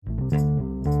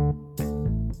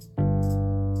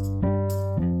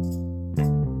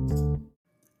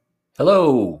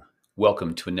Hello,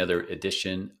 welcome to another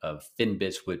edition of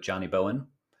Finbits with Johnny Bowen.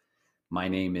 My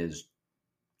name is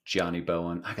Johnny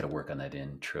Bowen. I got to work on that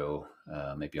intro.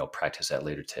 Maybe I'll practice that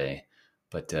later today.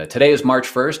 But today is March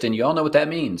 1st, and you all know what that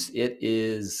means.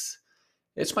 It's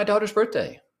my daughter's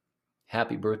birthday.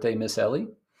 Happy birthday, Miss Ellie.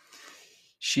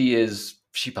 She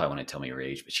probably won't tell me her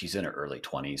age, but she's in her early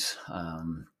 20s.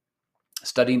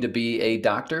 Studying to be a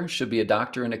doctor, should be a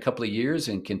doctor in a couple of years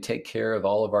and can take care of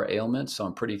all of our ailments. So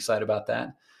I'm pretty excited about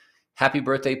that. Happy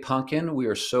birthday, Pumpkin. We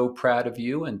are so proud of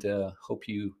you and hope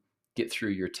you get through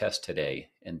your test today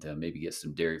and maybe get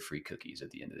some dairy-free cookies at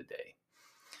the end of the day.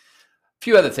 A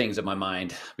few other things in my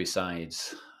mind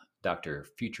besides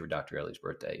future Dr. Ellie's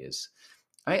birthday is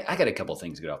I got a couple of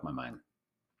things to get off my mind.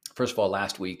 First of all,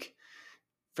 last week,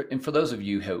 for those of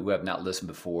you who have not listened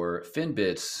before,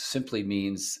 finbits simply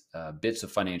means bits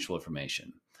of financial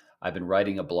information. I've been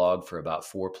writing a blog for about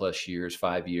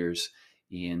 5 years,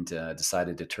 and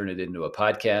decided to turn it into a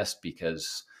podcast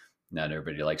because not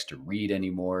everybody likes to read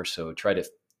anymore. So try to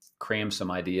cram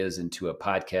some ideas into a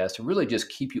podcast and really just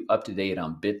keep you up to date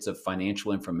on bits of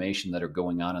financial information that are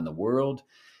going on in the world,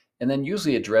 and then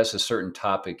usually address a certain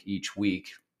topic each week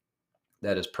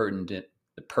that is pertinent,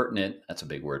 that's a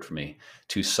big word for me,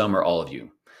 to some or all of you.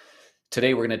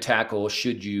 Today, we're going to tackle,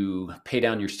 should you pay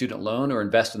down your student loan or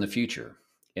invest in the future?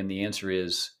 And the answer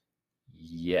is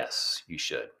yes, you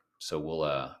should.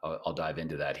 So I'll dive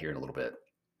into that here in a little bit.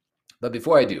 But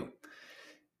before I do,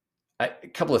 a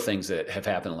couple of things that have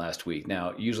happened last week.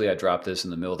 Now, usually I drop this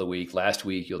in the middle of the week. Last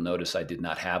week, you'll notice I did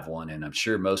not have one. And I'm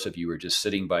sure most of you were just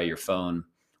sitting by your phone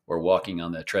or walking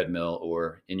on the treadmill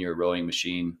or in your rowing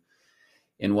machine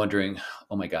and wondering,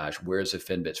 oh my gosh, where's the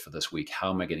finbits for this week? How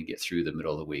am I going to get through the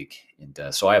middle of the week? And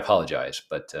so I apologize,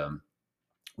 but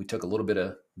we took a little bit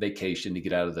of vacation to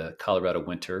get out of the Colorado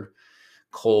winter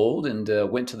cold and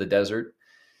went to the desert.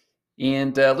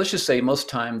 And let's just say most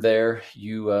time there,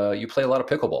 you play a lot of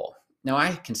pickleball. Now,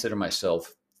 I consider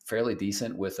myself fairly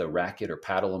decent with a racket or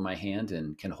paddle in my hand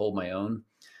and can hold my own.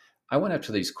 I went up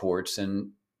to these courts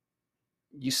and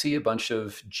you see a bunch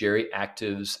of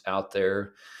geriatrics out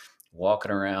there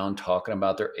walking around, talking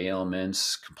about their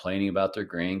ailments, complaining about their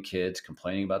grandkids,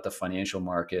 complaining about the financial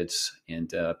markets,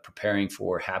 and preparing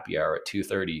for happy hour at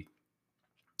 2:30.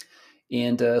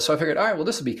 And so I figured, all right, well,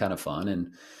 this would be kind of fun.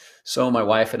 And so my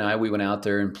wife and I, we went out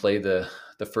there and played the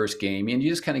first game. And you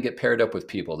just kind of get paired up with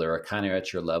people that are kind of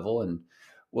at your level. And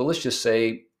well, let's just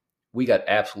say we got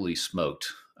absolutely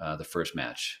smoked the first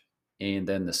match, and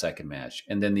then the second match,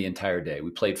 and then the entire day.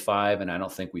 We played 5, and I don't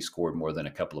think we scored more than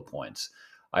a couple of points.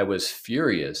 I was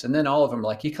furious. And then all of them were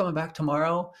like, you coming back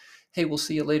tomorrow? Hey, we'll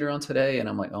see you later on today. And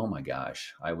I'm like, oh my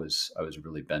gosh, I was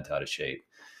really bent out of shape.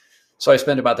 So I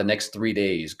spent about the next 3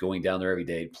 days going down there every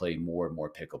day, playing more and more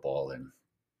pickleball. And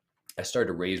I started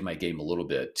to raise my game a little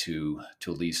bit to at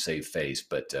least save face.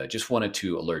 But just wanted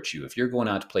to alert you, if you're going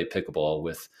out to play pickleball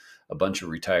with a bunch of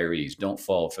retirees, don't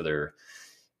fall for their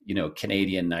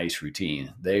Canadian nice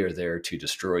routine. They are there to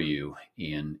destroy you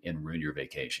and ruin your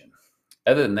vacation.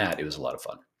 Other than that, it was a lot of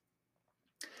fun.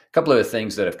 A couple of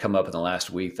things that have come up in the last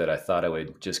week that I thought I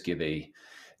would just give a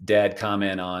dad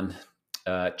comment on.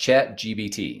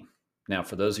 ChatGPT. Now,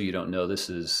 for those of you who don't know, this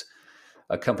is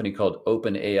a company called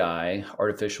OpenAI,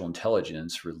 Artificial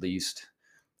Intelligence, released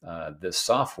this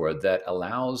software that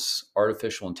allows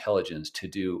artificial intelligence to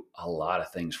do a lot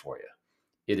of things for you.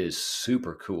 It is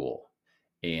super cool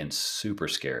and super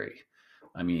scary.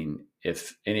 I mean,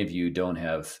 if any of you don't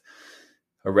have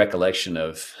a recollection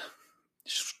of,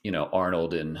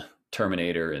 Arnold and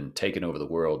Terminator and taking over the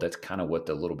world, that's kind of what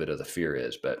the little bit of the fear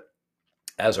is. But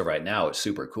as of right now, it's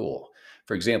super cool.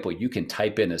 For example, you can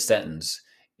type in a sentence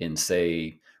and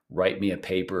say, write me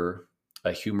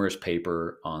a humorous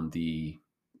paper on the,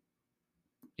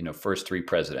 first 3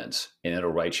 presidents, and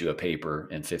it'll write you a paper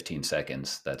in 15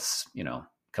 seconds. That's, a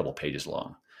couple pages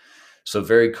long. So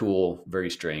very cool,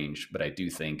 very strange, but I do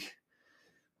think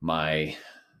my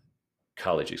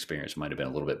college experience might have been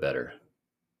a little bit better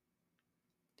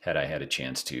had I had a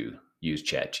chance to use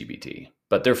ChatGPT,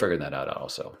 but they're figuring that out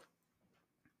also.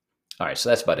 All right, so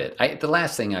that's about it. The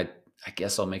last thing I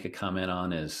guess I'll make a comment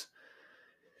on is,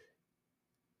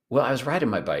 well, I was riding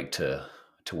my bike to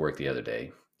work the other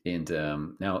day, and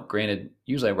now, granted,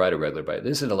 usually I ride a regular bike.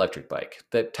 This is an electric bike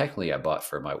that technically I bought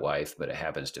for my wife, but it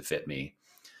happens to fit me.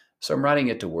 So I'm riding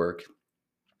it to work,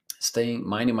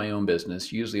 minding my own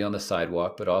business, usually on the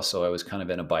sidewalk, but also I was kind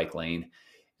of in a bike lane,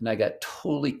 and I got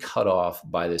totally cut off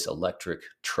by this electric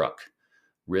truck,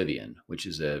 Rivian, which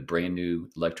is a brand new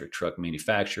electric truck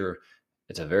manufacturer.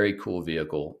 It's a very cool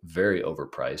vehicle, very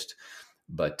overpriced,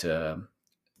 but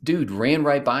dude ran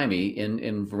right by me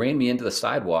and ran me into the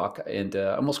sidewalk and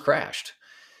almost crashed.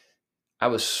 I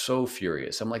was so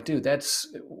furious. I'm like, dude,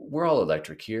 we're all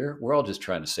electric here. We're all just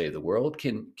trying to save the world.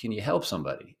 Can you help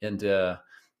somebody? And so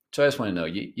I just want to know,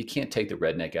 you can't take the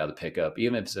redneck out of the pickup,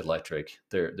 even if it's electric.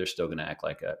 They're still going to act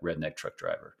like a redneck truck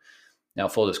driver. Now,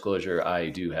 full disclosure, I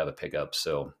do have a pickup,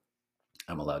 so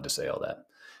I'm allowed to say all that.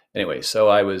 Anyway, so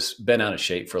I was bent out of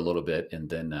shape for a little bit, and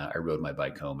then I rode my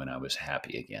bike home, and I was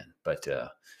happy again. But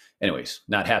anyways,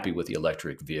 not happy with the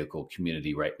electric vehicle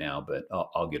community right now, but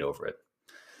I'll get over it.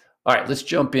 All right, let's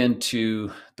jump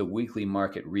into the weekly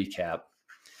market recap.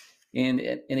 And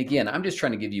again, I'm just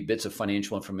trying to give you bits of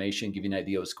financial information, give you an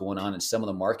idea of what's going on in some of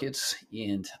the markets.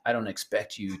 And I don't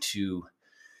expect you to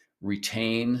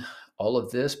retain all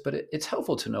of this, but it's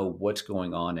helpful to know what's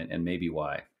going on and maybe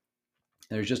why.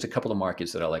 And there's just a couple of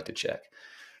markets that I like to check.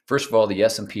 First of all, the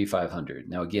S&P 500.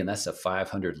 Now, again, that's the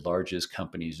 500 largest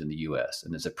companies in the U.S.,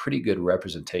 and it's a pretty good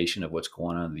representation of what's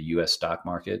going on in the U.S. stock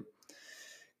market.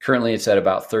 Currently, it's at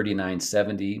about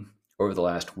 3970. Over the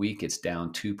last week, it's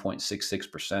down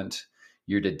 2.66%.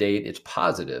 Year to date, it's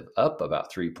positive, up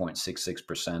about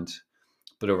 3.66%.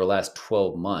 But over the last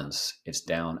 12 months, it's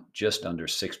down just under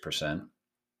 6%.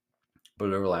 But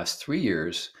over the last 3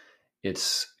 years,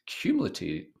 it's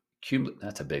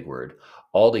that's a big word.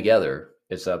 Altogether,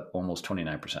 it's up almost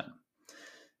 29%.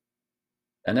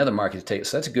 Another market to take,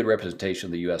 so that's a good representation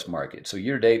of the U.S. market. So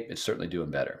year to date, it's certainly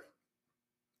doing better.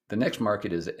 The next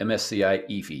market is MSCI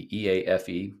EAFE,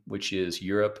 EAFE, which is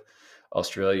Europe,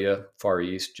 Australia, Far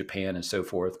East, Japan, and so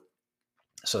forth.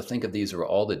 So think of these are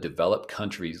all the developed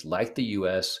countries like the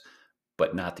U.S.,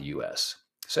 but not the U.S.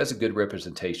 So that's a good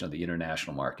representation of the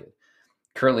international market.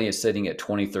 Currently, it's sitting at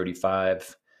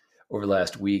 2035. Over the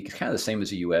last week, it's kind of the same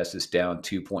as the U.S. It's down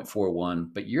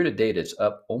 2.41, but year to date, it's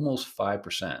up almost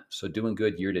 5%. So doing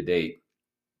good year to date.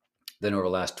 Then over the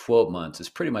last 12 months, it's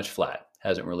pretty much flat.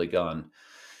 Hasn't really gone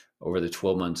over the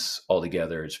 12 months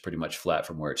altogether. It's pretty much flat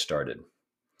from where it started.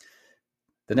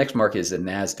 The next market is the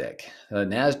NASDAQ. Now, the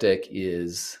NASDAQ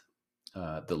is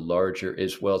the larger,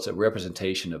 it's a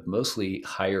representation of mostly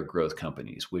higher growth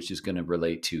companies, which is going to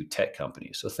relate to tech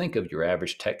companies. So think of your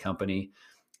average tech company,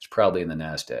 it's probably in the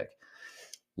NASDAQ.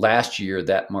 Last year,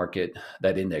 that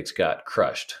index got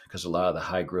crushed because a lot of the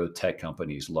high growth tech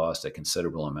companies lost a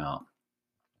considerable amount.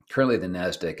 Currently, the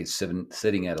NASDAQ is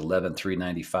sitting at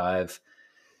 11,395.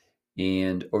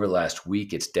 And over the last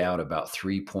week, it's down about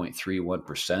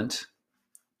 3.31%,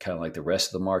 kind of like the rest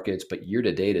of the markets. But year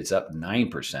to date, it's up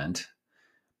 9%.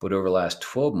 But over the last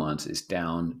 12 months, it's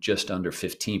down just under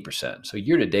 15%. So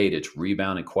year to date, it's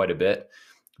rebounded quite a bit,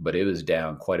 but it was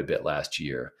down quite a bit last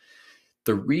year.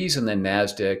 The reason the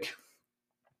NASDAQ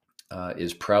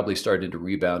is probably starting to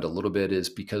rebound a little bit is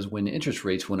because when interest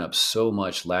rates went up so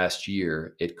much last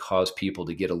year, it caused people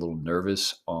to get a little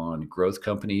nervous on growth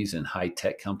companies and high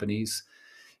tech companies.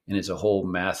 And it's a whole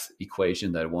math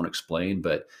equation that I won't explain.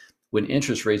 But when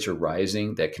interest rates are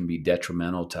rising, that can be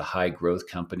detrimental to high growth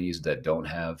companies that don't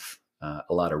have a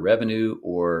lot of revenue,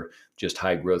 or just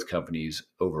high growth companies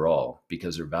overall,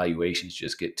 because their valuations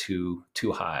just get too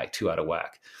high, too out of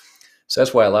whack. So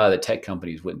that's why a lot of the tech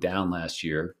companies went down last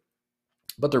year.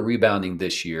 But they're rebounding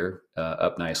this year,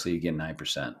 up nicely, again,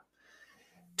 9%.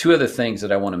 Two other things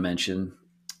that I want to mention.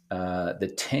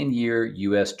 The 10-year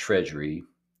U.S. Treasury,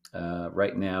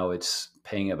 right now it's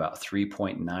paying about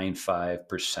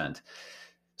 3.95%.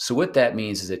 So what that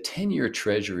means is a 10-year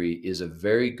Treasury is a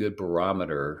very good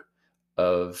barometer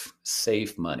of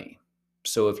safe money.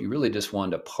 So if you really just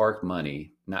wanted to park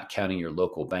money, not counting your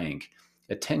local bank,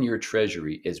 a 10-year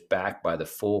Treasury is backed by the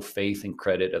full faith and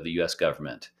credit of the U.S.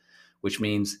 government, which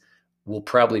means we'll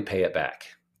probably pay it back.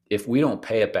 If we don't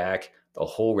pay it back, the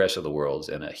whole rest of the world's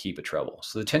in a heap of trouble.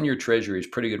 So the 10-year Treasury is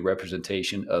pretty good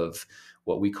representation of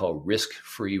what we call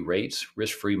risk-free rates,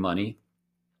 risk-free money.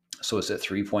 So it's at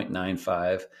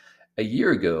 3.95. A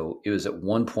year ago, it was at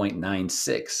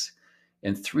 1.96.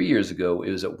 And 3 years ago,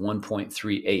 it was at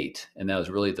 1.38. And that was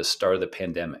really the start of the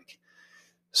pandemic.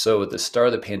 So at the start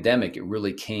of the pandemic, it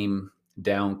really came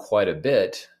down quite a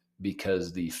bit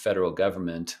because the federal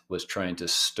government was trying to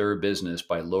stir business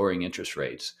by lowering interest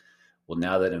rates. Well,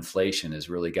 now that inflation has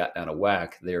really gotten out of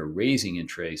whack, they're raising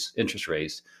interest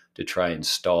rates to try and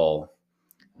stall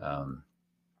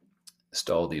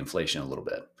the inflation a little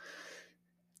bit.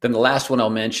 Then the last one I'll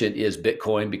mention is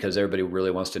Bitcoin, because everybody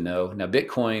really wants to know. Now,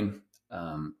 Bitcoin,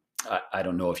 I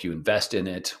don't know if you invest in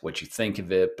it, what you think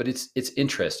of it, but it's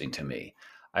interesting to me.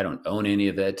 I don't own any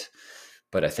of it,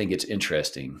 but I think it's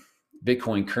interesting.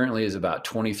 Bitcoin currently is about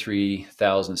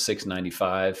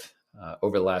 23,695.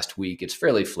 Over the last week, it's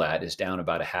fairly flat. It's down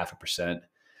about 0.5%.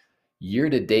 Year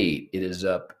to date, it is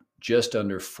up just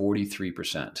under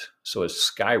 43%. So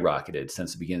it's skyrocketed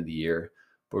since the beginning of the year.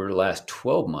 But over the last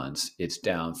 12 months, it's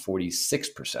down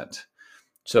 46%.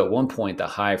 So at one point, the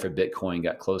high for Bitcoin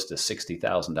got close to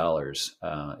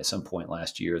 $60,000 at some point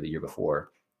last year or the year before.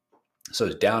 So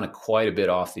it's down quite a bit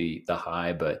off the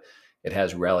high, but it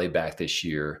has rallied back this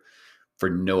year for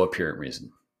no apparent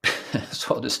reason.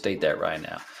 So I'll just state that right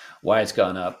now. Why it's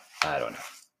gone up, I don't know.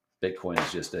 Bitcoin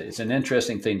is just, it's an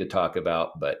interesting thing to talk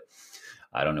about, but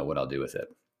I don't know what I'll do with it.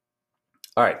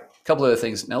 All right, a couple other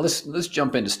things. Now let's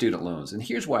jump into student loans. And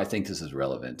here's why I think this is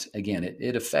relevant. Again,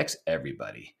 it affects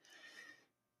everybody.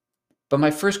 But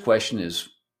my first question is,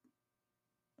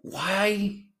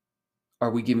 why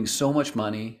are we giving so much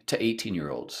money to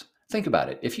 18-year-olds? Think about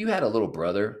it. If you had a little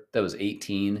brother that was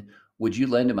 18, would you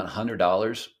lend him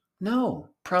 $100? No,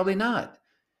 probably not.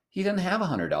 He doesn't have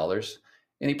 $100,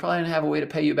 and he probably doesn't have a way to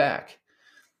pay you back.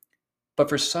 But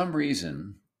for some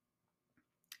reason,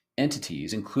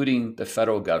 entities, including the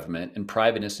federal government and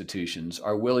private institutions,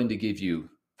 are willing to give you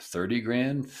 30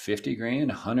 grand, 50 grand,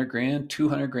 100 grand,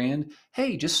 200 grand.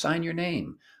 Hey, just sign your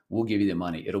name. We'll give you the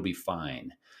money. It'll be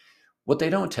fine. What they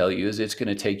don't tell you is it's going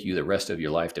to take you the rest of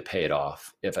your life to pay it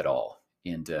off, if at all.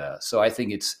 And so I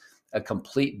think it's a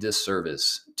complete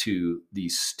disservice to the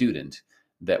student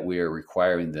that we are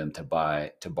requiring them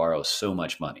to borrow so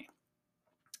much money.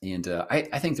 And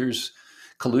I think there's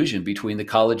collusion between the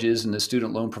colleges and the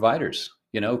student loan providers,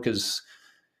 because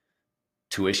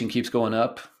tuition keeps going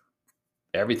up,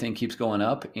 everything keeps going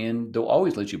up, and they'll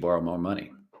always let you borrow more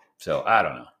money. So I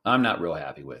don't know. I'm not real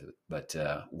happy with it. But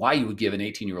why you would give an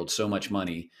 18-year-old so much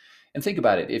money? And think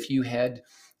about it. If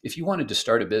you wanted to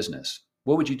start a business,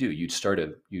 what would you do?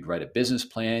 You'd write a business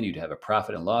plan. You'd have a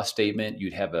profit and loss statement.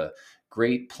 You'd have a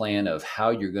great plan of how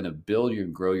you're going to build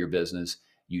and grow your business.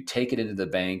 You take it into the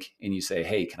bank and you say,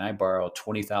 hey, can I borrow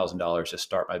 $20,000 to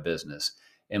start my business?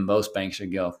 And most banks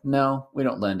would go, no, we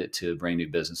don't lend it to brand new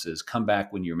businesses. Come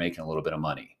back when you're making a little bit of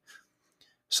money.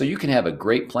 So you can have a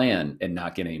great plan and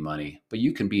not get any money, but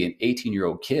you can be an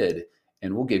 18-year-old kid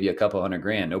and we'll give you a couple $100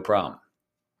 grand, no problem.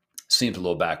 Seems a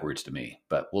little backwards to me,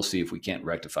 but we'll see if we can't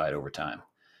rectify it over time.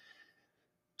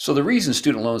 So the reason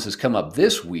student loans has come up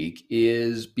this week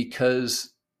is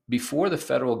because before the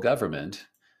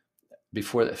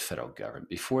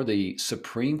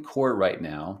Supreme Court right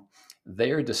now,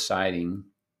 they are deciding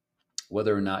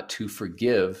whether or not to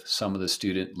forgive some of the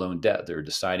student loan debt. They're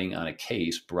deciding on a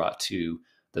case brought to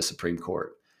the Supreme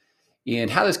Court. And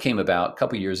how this came about, a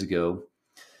couple of years ago,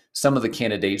 some of the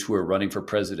candidates who were running for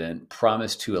president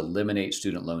promised to eliminate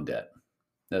student loan debt.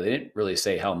 Now, they didn't really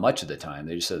say how much at the time.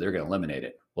 They just said they're going to eliminate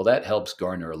it. Well, that helps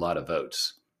garner a lot of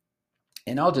votes.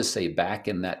 And I'll just say back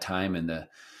in that time in the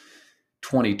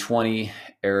 2020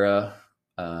 era,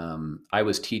 I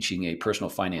was teaching a personal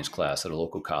finance class at a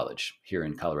local college here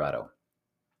in Colorado.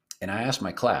 And I asked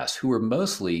my class, who were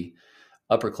mostly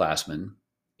upperclassmen,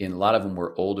 and a lot of them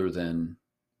were older than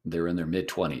they're in their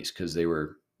mid-20s because they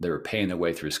were paying their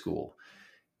way through school.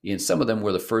 And some of them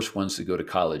were the first ones to go to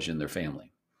college in their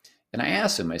family. And I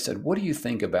asked them, I said, what do you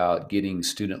think about getting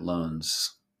student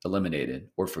loans eliminated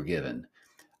or forgiven?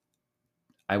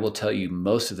 I will tell you,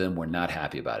 most of them were not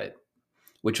happy about it,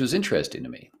 which was interesting to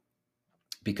me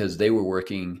because they were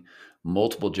working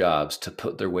multiple jobs to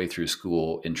put their way through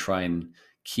school and try and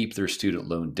keep their student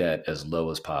loan debt as low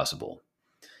as possible.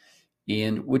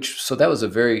 So that was a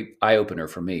very eye-opener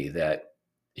for me that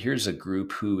here's a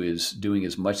group who is doing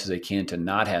as much as they can to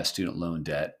not have student loan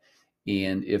debt.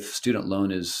 And if student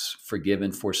loan is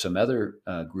forgiven for some other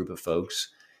group of folks,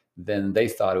 then they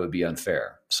thought it would be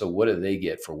unfair. So what do they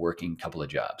get for working a couple of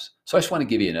jobs? So I just want to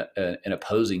give you an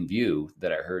opposing view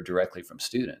that I heard directly from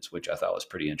students, which I thought was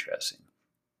pretty interesting.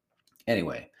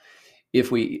 Anyway,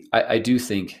 I do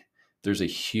think there's a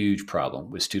huge problem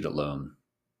with student loan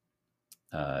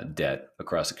debt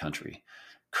across the country.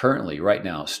 Currently, right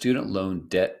now, student loan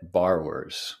debt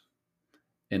borrowers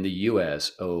in the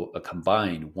U.S. owe a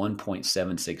combined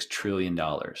 $1.76 trillion.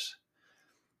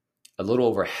 A little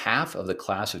over half of the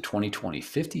class of 2020,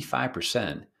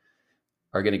 55%,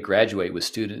 are going to graduate with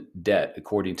student debt,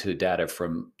 according to data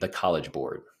from the College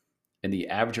Board. And the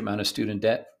average amount of student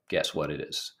debt, guess what it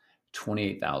is?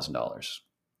 $28,000.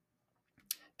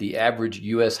 The average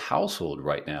U.S. household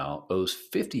right now owes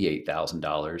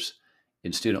 $58,000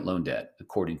 in student loan debt,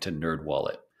 according to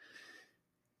NerdWallet,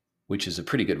 which is a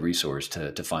pretty good resource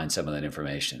to find some of that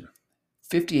information.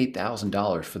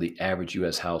 $58,000 for the average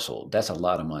U.S. household. That's a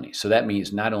lot of money. So that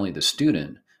means not only the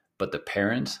student, but the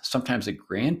parents, sometimes the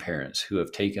grandparents who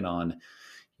have taken on,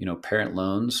 parent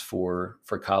loans for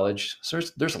college. So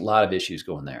there's a lot of issues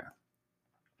going there.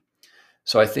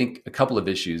 So I think a couple of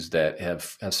issues that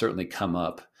have certainly come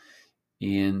up.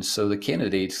 And so the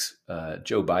candidates,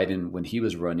 Joe Biden, when he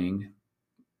was running,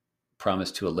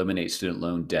 promised to eliminate student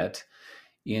loan debt.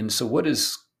 And so what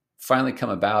has finally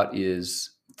come about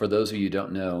is, for those of you who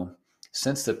don't know,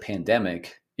 since the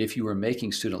pandemic, if you were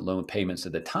making student loan payments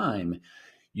at the time,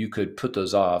 you could put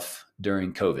those off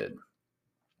during COVID.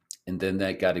 And then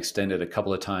that got extended a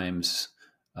couple of times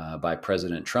by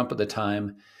President Trump at the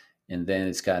time. And then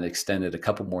it's got extended a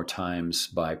couple more times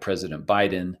by President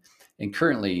Biden. And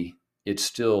currently, it's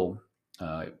still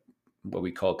what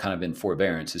we call kind of in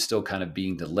forbearance. It's still kind of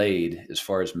being delayed as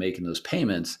far as making those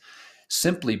payments,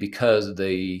 simply because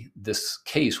this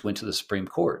case went to the Supreme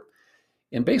Court.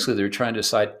 And basically, they're trying to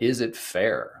decide, is it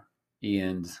fair?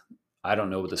 And I don't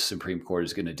know what the Supreme Court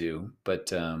is going to do,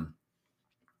 but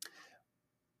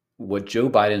what Joe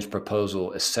Biden's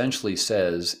proposal essentially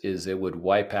says is it would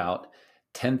wipe out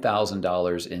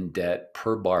 $10,000 in debt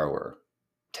per borrower.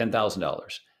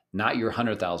 $10,000, not your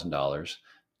 $100,000,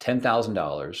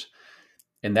 $10,000.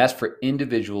 And that's for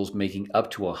individuals making up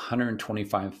to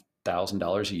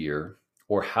 $125,000 a year,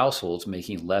 or households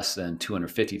making less than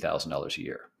 $250,000 a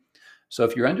year. So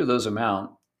if you're under those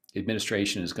amount,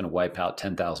 administration is going to wipe out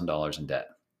 $10,000 in debt.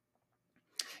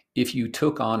 If you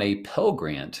took on a Pell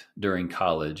Grant during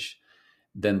college,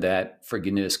 then that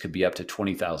forgiveness could be up to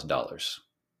 $20,000.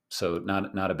 So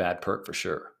not a bad perk for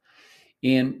sure.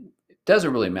 And it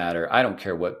doesn't really matter. I don't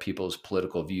care what people's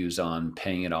political views on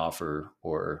paying it off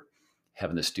or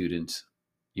having the students,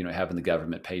 having the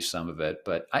government pay some of it.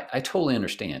 But I totally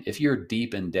understand. If you're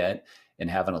deep in debt and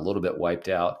having a little bit wiped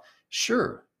out,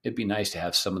 sure, it'd be nice to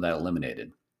have some of that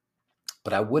eliminated.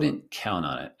 But I wouldn't count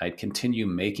on it. I'd continue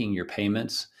making your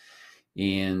payments.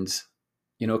 And,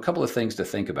 a couple of things to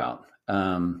think about.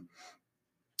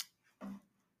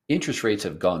 Interest rates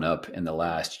have gone up in the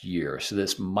last year, so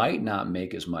this might not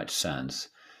make as much sense,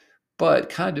 but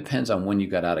kind of depends on when you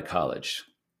got out of college.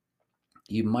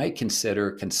 You might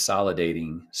consider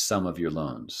consolidating some of your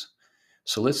loans.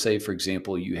 So let's say, for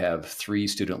example, you have 3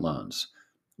 student loans.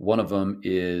 One of them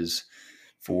is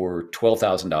for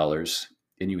 $12,000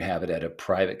 and you have it at a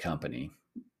private company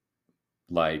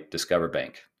like Discover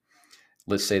Bank.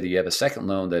 Let's say that you have a second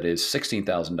loan that is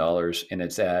 $16,000 and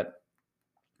it's at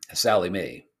Sallie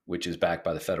Mae, which is backed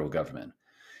by the federal government.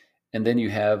 And then you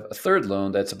have a third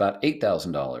loan that's about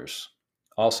 $8,000,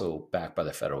 also backed by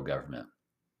the federal government.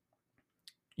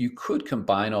 You could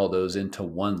combine all those into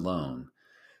one loan,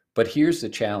 but here's the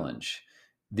challenge.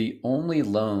 The only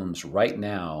loans right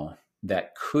now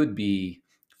that could be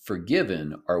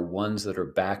forgiven are ones that are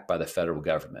backed by the federal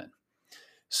government.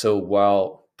 So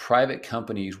while private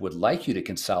companies would like you to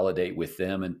consolidate with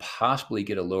them and possibly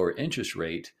get a lower interest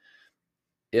rate,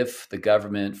 if the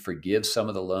government forgives some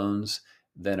of the loans,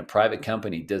 then a private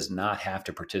company does not have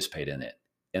to participate in it.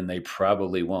 And they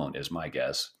probably won't, is my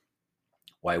guess.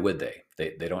 Why would they?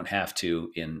 They don't have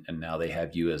to, and now they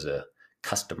have you as a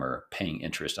customer paying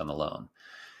interest on the loan.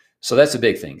 So that's a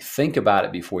big thing. Think about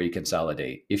it before you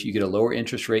consolidate. If you get a lower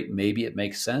interest rate, maybe it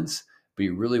makes sense, but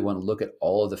you really want to look at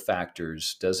all of the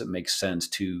factors. Does it make sense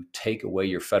to take away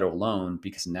your federal loan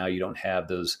because now you don't have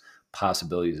those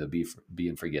possibilities of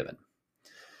being forgiven?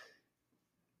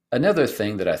 Another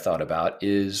thing that I thought about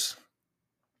is,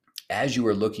 as you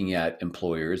are looking at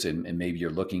employers and maybe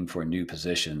you're looking for a new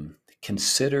position,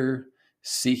 consider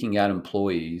seeking out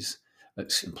employers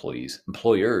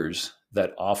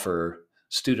that offer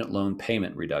student loan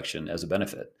payment reduction as a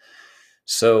benefit.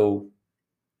 So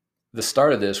the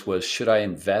start of this was, should I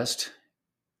invest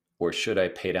or should I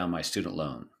pay down my student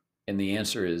loan? And the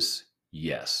answer is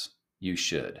yes, you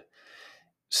should.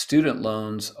 Student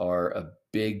loans are a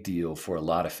big deal for a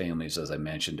lot of families, as I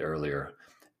mentioned earlier,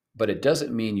 but it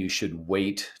doesn't mean you should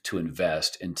wait to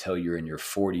invest until you're in your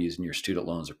 40s and your student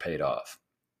loans are paid off.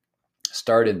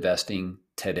 Start investing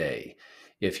today.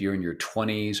 If you're in your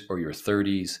 20s or your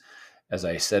 30s, as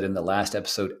I said in the last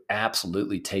episode,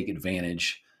 absolutely take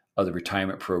advantage of the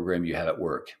retirement program you have at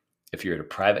work. If you're at a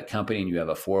private company and you have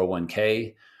a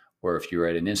 401k, or if you're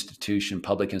at an institution,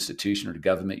 public institution or the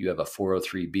government, you have a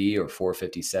 403b or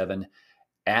 457,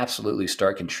 absolutely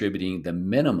start contributing the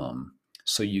minimum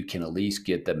so you can at least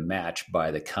get the match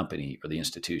by the company or the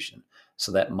institution.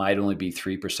 So that might only be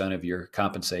 3% of your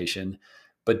compensation,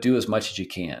 but do as much as you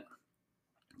can.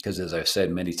 Because as I've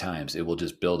said many times, it will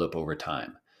just build up over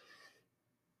time.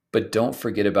 But don't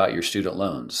forget about your student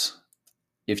loans.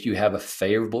 If you have a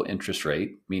favorable interest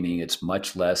rate, meaning it's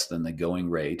much less than the going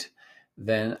rate,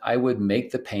 then I would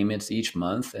make the payments each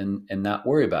month and not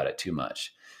worry about it too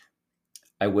much.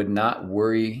 I would not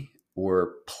worry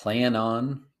or plan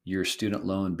on your student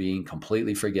loan being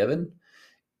completely forgiven.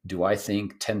 Do I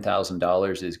think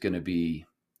 $10,000 is going to be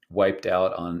wiped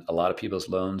out on a lot of people's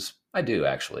loans? I do,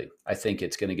 actually. I think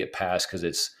it's going to get passed because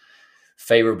it's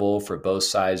favorable for both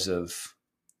sides of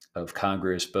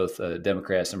Congress. Both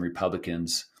Democrats and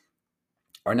Republicans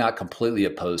are not completely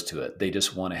opposed to it. They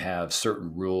just want to have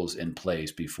certain rules in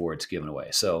place before it's given away.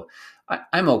 So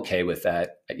I'm okay with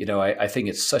that. I think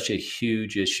it's such a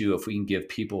huge issue if we can give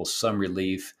people some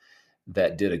relief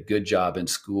that did a good job in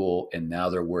school and now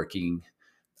they're working.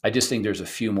 I just think there's a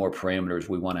few more parameters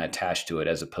we want to attach to it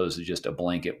as opposed to just a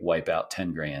blanket wipe out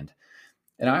 10 grand.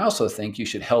 And I also think you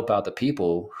should help out the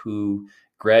people who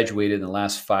graduated in the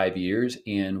last 5 years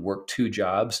and worked two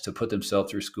jobs to put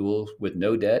themselves through school with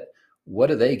no debt. What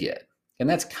do they get? And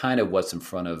that's kind of what's in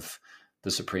front of the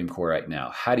Supreme Court right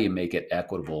now. How do you make it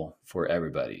equitable for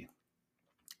everybody?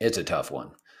 It's a tough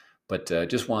one, but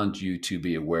just wanted you to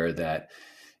be aware that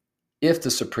if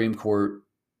the Supreme Court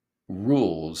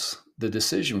rules, the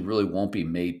decision really won't be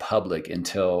made public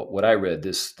until what I read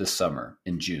this summer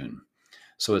in June.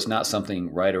 So it's not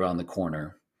something right around the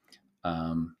corner.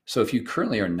 So if you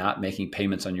currently are not making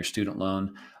payments on your student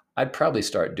loan, I'd probably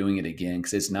start doing it again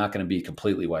because it's not going to be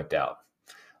completely wiped out.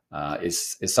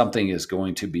 It's something is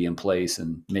going to be in place,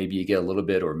 and maybe you get a little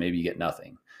bit or maybe you get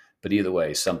nothing. But either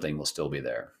way, something will still be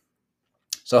there.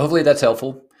 So hopefully that's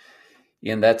helpful.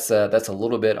 And that's a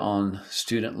little bit on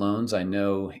student loans. I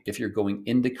know if you're going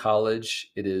into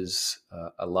college, it is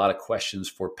a lot of questions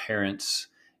for parents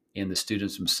and the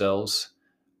students themselves.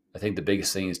 I think the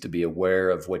biggest thing is to be aware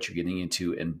of what you're getting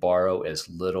into and borrow as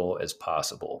little as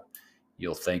possible.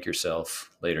 You'll thank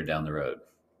yourself later down the road.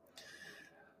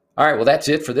 All right, well, that's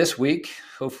it for this week.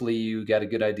 Hopefully you got a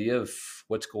good idea of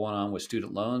what's going on with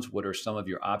student loans. What are some of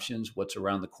your options? What's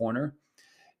around the corner?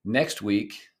 Next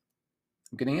week,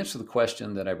 I'm going to answer the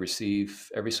question that I receive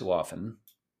every so often.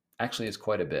 Actually, it's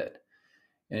quite a bit.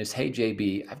 And it's, hey,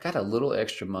 JB, I've got a little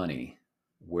extra money.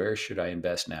 Where should I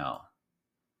invest now?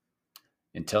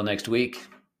 Until next week,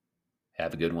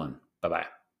 have a good one.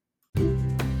 Bye-bye.